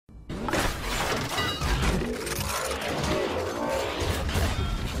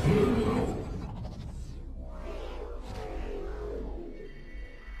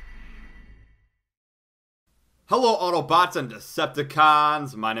Hello Autobots and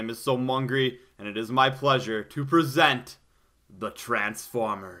Decepticons, my name is So Mungry, and it is my pleasure to present the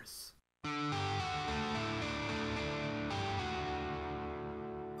Transformers.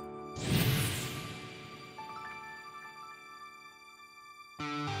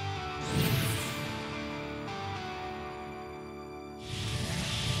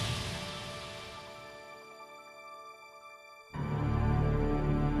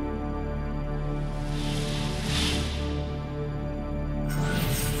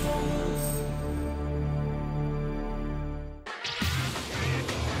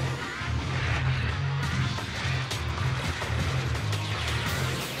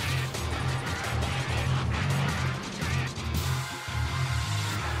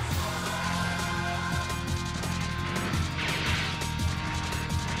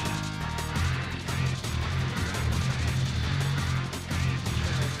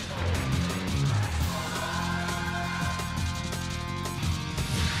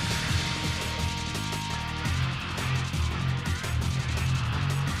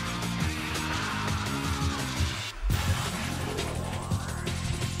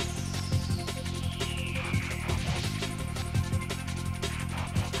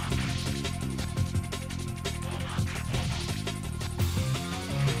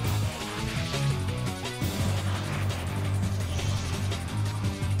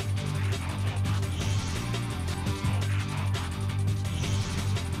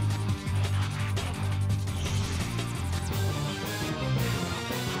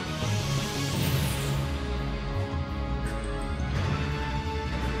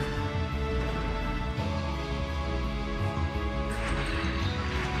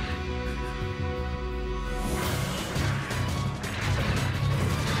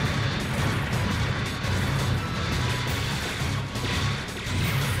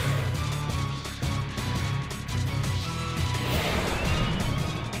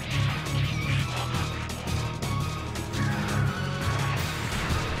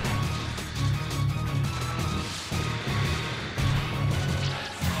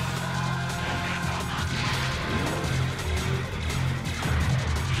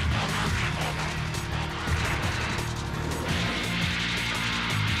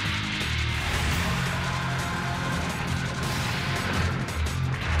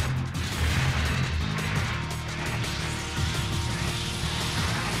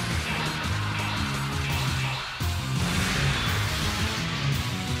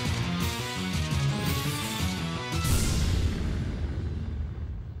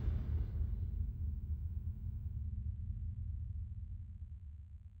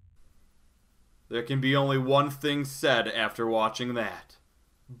 There can be only one thing said after watching that.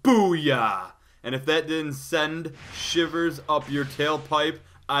 Booyah! And if that didn't send shivers up your tailpipe,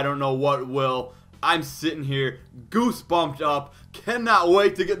 I don't know what will. I'm sitting here, goosebumped up, cannot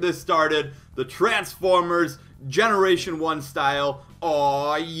wait to get this started. The Transformers Generation 1 style,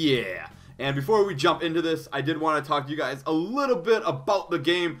 aw yeah! And before we jump into this, I did want to talk to you guys a little bit about the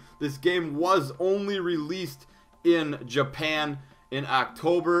game. This game was only released in Japan in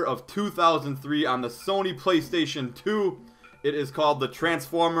October of 2003 on the Sony PlayStation 2. It is called the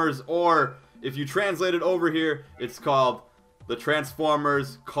Transformers, or if you translate it over here, it's called the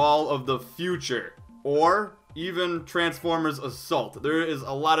Transformers Call of the Future, or even Transformers Assault. There is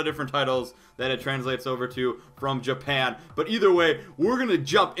a lot of different titles that it translates over to from Japan, but either way, we're gonna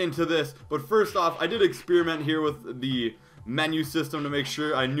jump into this. But first off, I did experiment here with the menu system to make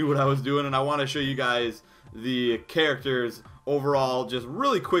sure I knew what I was doing, and I want to show you guys the characters overall just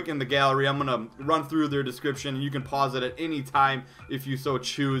really quick in the gallery. I'm gonna run through their description, and you can pause it at any time if you so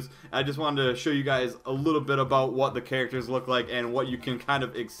choose. I just wanted to show you guys a little bit about what the characters look like and what you can kind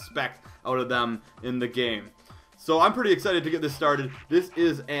of expect out of them in the game. So I'm pretty excited to get this started. This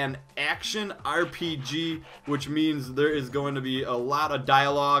is an action RPG, which means there is going to be a lot of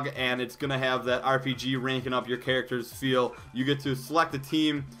dialogue, and it's going to have that RPG ranking up your characters feel. You get to select a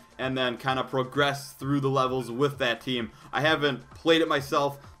team and then kind of progress through the levels with that team. I haven't played it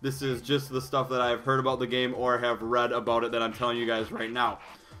myself. This is just the stuff that I've heard about the game or have read about it that I'm telling you guys right now.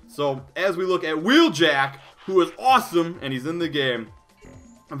 So as we look at Wheeljack, who is awesome, and he's in the game,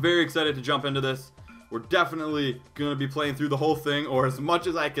 I'm very excited to jump into this. We're definitely going to be playing through the whole thing, or as much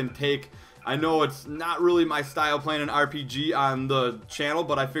as I can take. I know it's not really my style playing an RPG on the channel,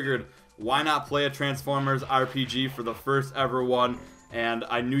 but I figured why not play a Transformers RPG for the first ever one, and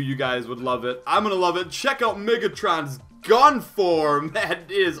I knew you guys would love it. I'm going to love it. Check out Megatron's gun form. That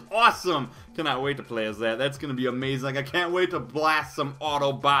is awesome. Cannot wait to play as that. That's going to be amazing. I can't wait to blast some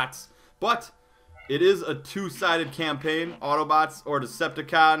Autobots. But it is a two-sided campaign, Autobots or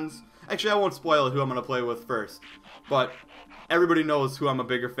Decepticons. Actually, I won't spoil it who I'm going to play with first. But everybody knows who I'm a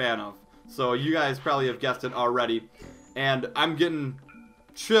bigger fan of. So you guys probably have guessed it already. And I'm getting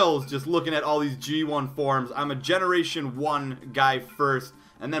chills just looking at all these G1 forms. I'm a Generation 1 guy first,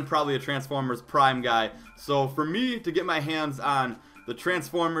 and then probably a Transformers Prime guy. So for me to get my hands on the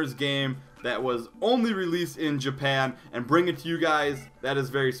Transformers game that was only released in Japan and bring it to you guys, that is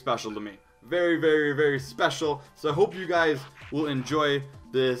very special to me. Very, very, very special. So I hope you guys will enjoy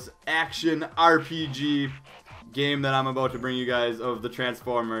this action RPG game that I'm about to bring you guys of the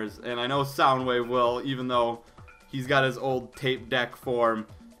Transformers. And I know Soundwave will, even though he's got his old tape deck form.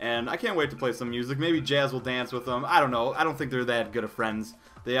 And I can't wait to play some music. Maybe Jazz will dance with them. I don't know. I don't think they're that good of friends.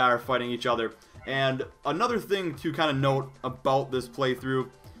 They are fighting each other. And another thing to kind of note about this playthrough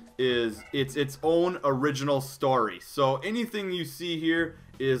is it's its own original story. So anything you see here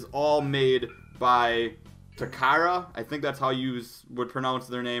is all made by Takara. I think that's how you would pronounce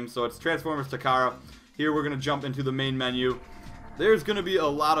their name. So it's Transformers Takara. Here we're going to jump into the main menu. There's going to be a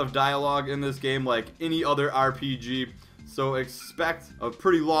lot of dialogue in this game like any other RPG. So expect a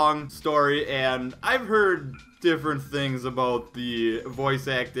pretty long story, and I've heard different things about the voice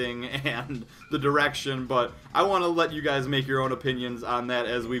acting and the direction, but I want to let you guys make your own opinions on that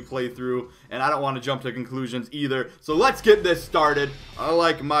as we play through, and I don't want to jump to conclusions either. So let's get this started. I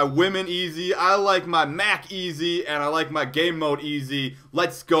like my women easy, I like my Mac easy, and I like my game mode easy.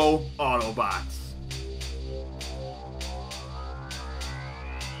 Let's go, Autobots.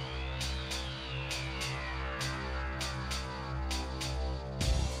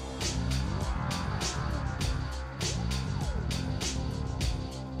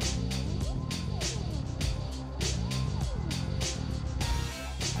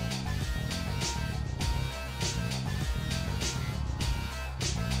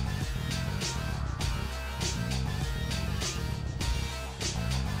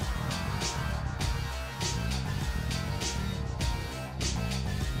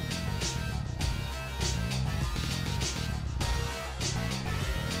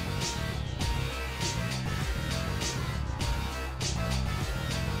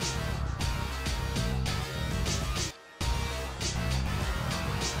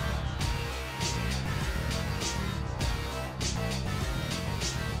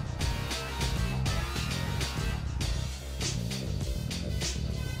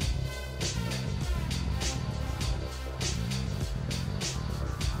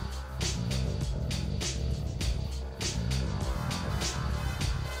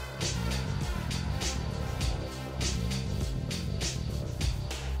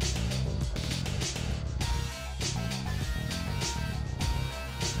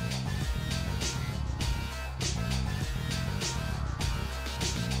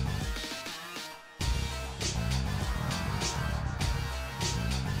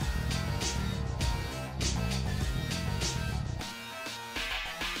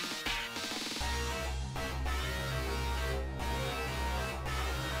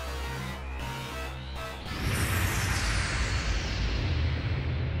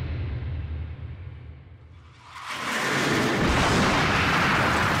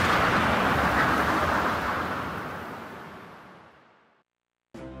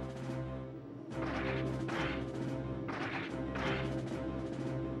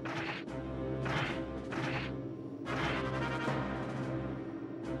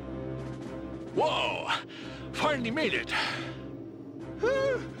 Whoa! Finally made it.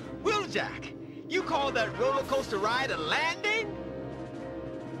 Wheeljack, you call that roller coaster ride a landing?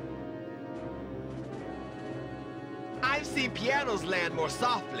 I've seen pianos land more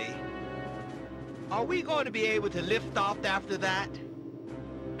softly. Are we going to be able to lift off after that?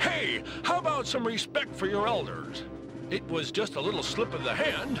 Hey, how about some respect for your elders? It was just a little slip of the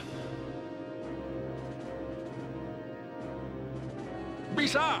hand.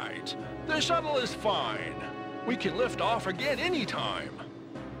 Besides, the shuttle is fine. We can lift off again anytime.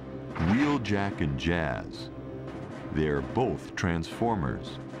 Wheeljack and Jazz. They're both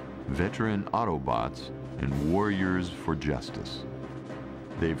Transformers, veteran Autobots, and warriors for justice.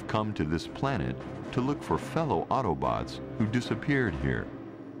 They've come to this planet to look for fellow Autobots who disappeared here.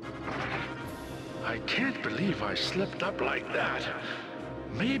 I can't believe I slipped up like that.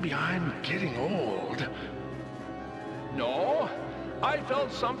 Maybe I'm getting old. No, I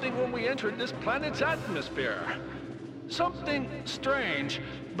felt something when we entered this planet's atmosphere. Something strange,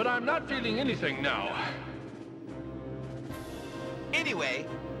 but I'm not feeling anything now. Anyway,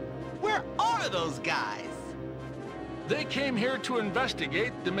 where are those guys? They came here to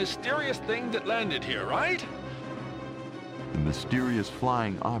investigate the mysterious thing that landed here, right? The mysterious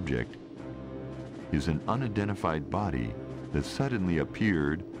flying object is an unidentified body that suddenly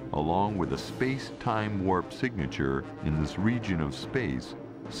appeared along with a space-time warp signature in this region of space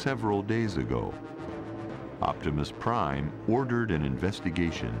several days ago. Optimus Prime ordered an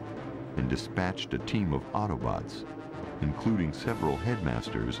investigation and dispatched a team of Autobots, including several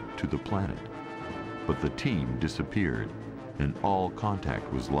headmasters, to the planet. But the team disappeared, and all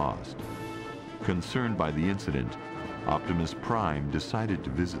contact was lost. Concerned by the incident, Optimus Prime decided to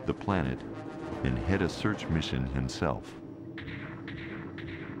visit the planet and head a search mission himself.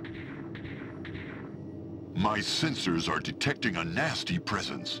 My sensors are detecting a nasty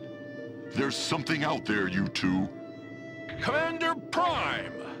presence. There's something out there, you two. Commander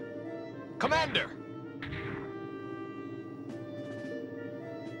Prime! Commander!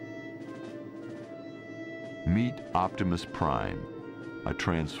 Meet Optimus Prime, a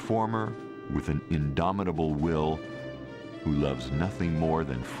transformer with an indomitable will who loves nothing more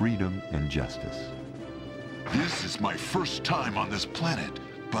than freedom and justice. This is my first time on this planet,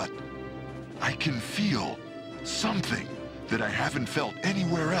 but I can feel something that I haven't felt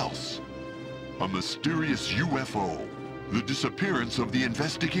anywhere else. A mysterious UFO, the disappearance of the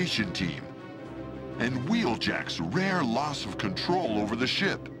investigation team, and Wheeljack's rare loss of control over the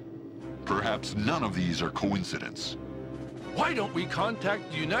ship. Perhaps none of these are coincidence. Why don't we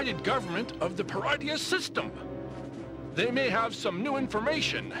contact the United Government of the Paridia System? They may have some new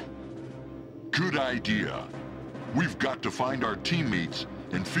information. Good idea. We've got to find our teammates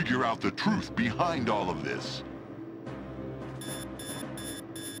and figure out the truth behind all of this.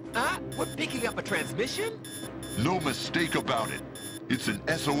 We're picking up a transmission? No mistake about it. It's an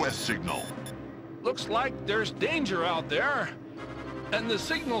SOS signal. Looks like there's danger out there, and the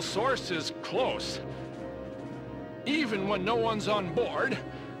signal source is close. Even when no one's on board,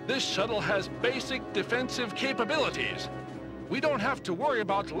 this shuttle has basic defensive capabilities. We don't have to worry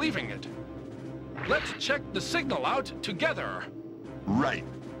about leaving it. Let's check the signal out together. Right.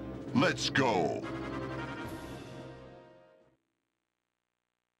 Let's go.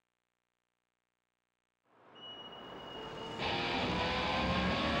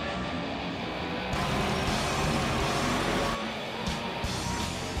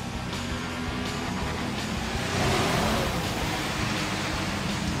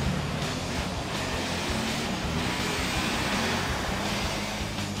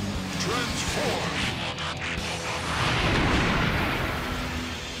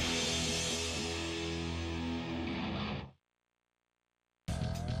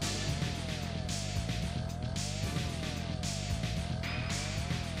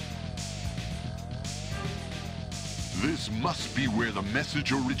 This must be where the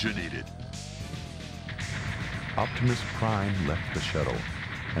message originated. Optimus Prime left the shuttle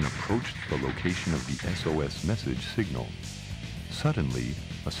and approached the location of the SOS message signal. Suddenly,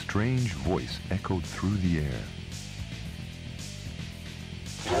 a strange voice echoed through the air.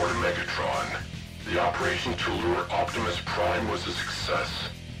 Lord Megatron, the operation to lure Optimus Prime was a success.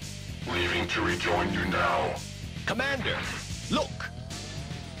 Leaving to rejoin you now. Commander, look!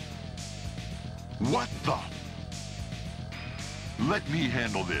 What the? Let me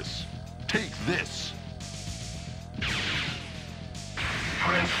handle this. Take this.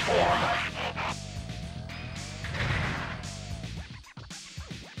 Transform.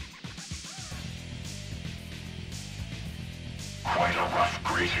 Quite a rough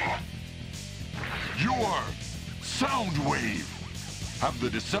greeting. You're Soundwave. Have the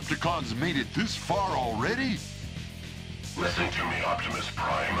Decepticons made it this far already? Listen to me, Optimus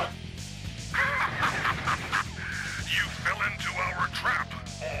Prime. You fell into our trap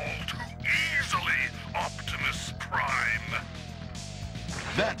all too easily, Optimus Prime.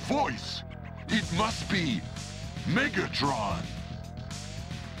 That voice! It must be Megatron!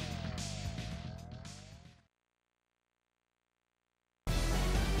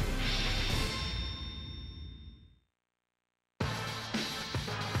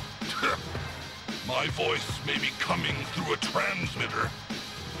 My voice may be coming through a transmitter,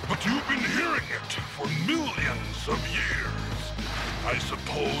 but you've been hearing it for millions of years. I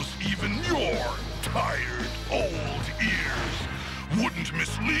suppose even your tired, old ears wouldn't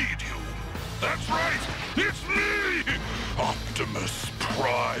mislead you. That's right, it's me, Optimus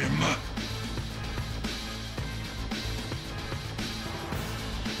Prime.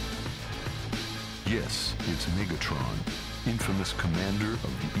 Yes, it's Megatron, infamous commander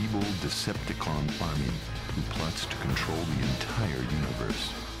of the evil Decepticon army who plots to control the entire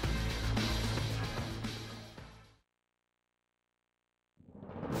universe.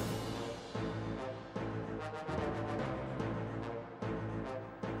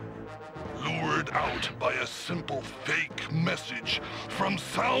 Lured out by a simple fake message from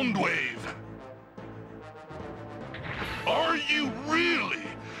Soundwave. Are you really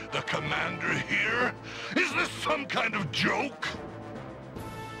the commander here? Is this some kind of joke?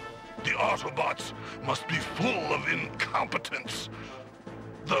 The Autobots must be full of incompetence.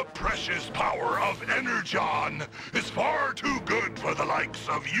 The precious power of Energon is far too good for the likes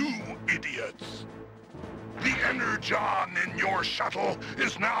of you idiots. The Energon in your shuttle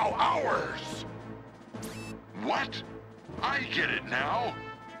is now ours. What? I get it now.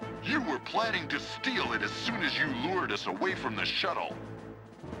 You were planning to steal it as soon as you lured us away from the shuttle.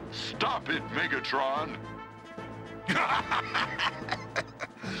 Stop it, Megatron.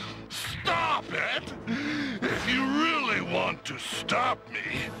 Stop it! If you really want to stop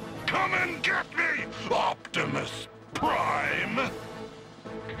me, come and get me, Optimus Prime!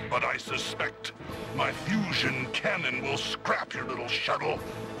 But I suspect my fusion cannon will scrap your little shuttle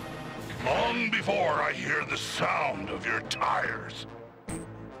long before I hear the sound of your tires.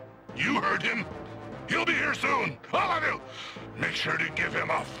 You heard him. He'll be here soon. All of you, make sure to give him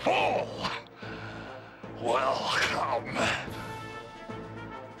a full welcome.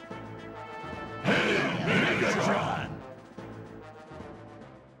 Megatron!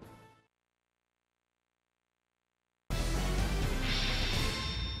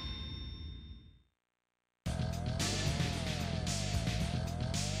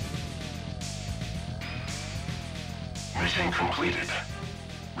 Mission completed.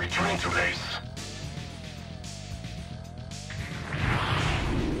 Returning to base.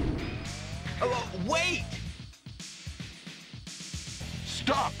 Wait!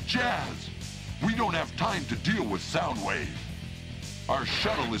 Stop, Jazz! We don't have time to deal with Soundwave. Our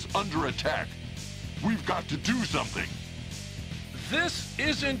shuttle is under attack. We've got to do something. This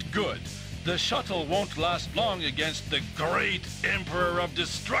isn't good. The shuttle won't last long against the great Emperor of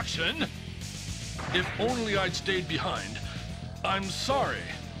Destruction. If only I'd stayed behind. I'm sorry.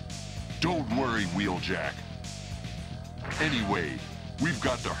 Don't worry, Wheeljack. Anyway, we've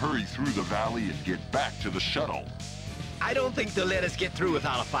got to hurry through the valley and get back to the shuttle. I don't think they'll let us get through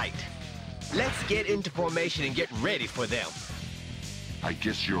without a fight. Let's get into formation and get ready for them. I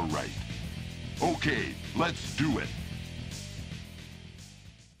guess you're right. Okay, let's do it.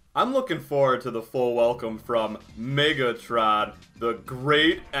 I'm looking forward to the full welcome from Megatron, the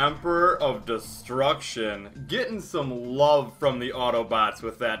great Emperor of Destruction, getting some love from the Autobots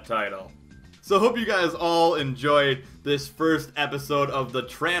with that title. So hope you guys all enjoyed this first episode of the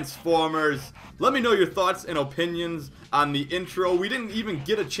Transformers. Let me know your thoughts and opinions on the intro. We didn't even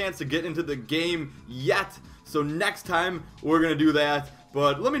get a chance to get into the game yet, so next time we're going to do that.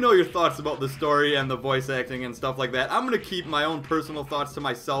 But let me know your thoughts about the story and the voice acting and stuff like that. I'm going to keep my own personal thoughts to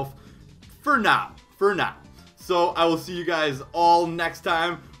myself for now. So I will see you guys all next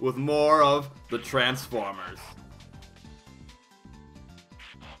time with more of the Transformers.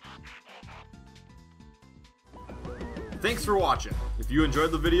 Thanks for watching. If you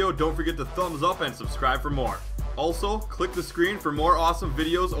enjoyed the video, don't forget to thumbs up and subscribe for more. Also, click the screen for more awesome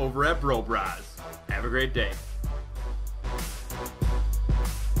videos over at Bro Bras. Have a great day.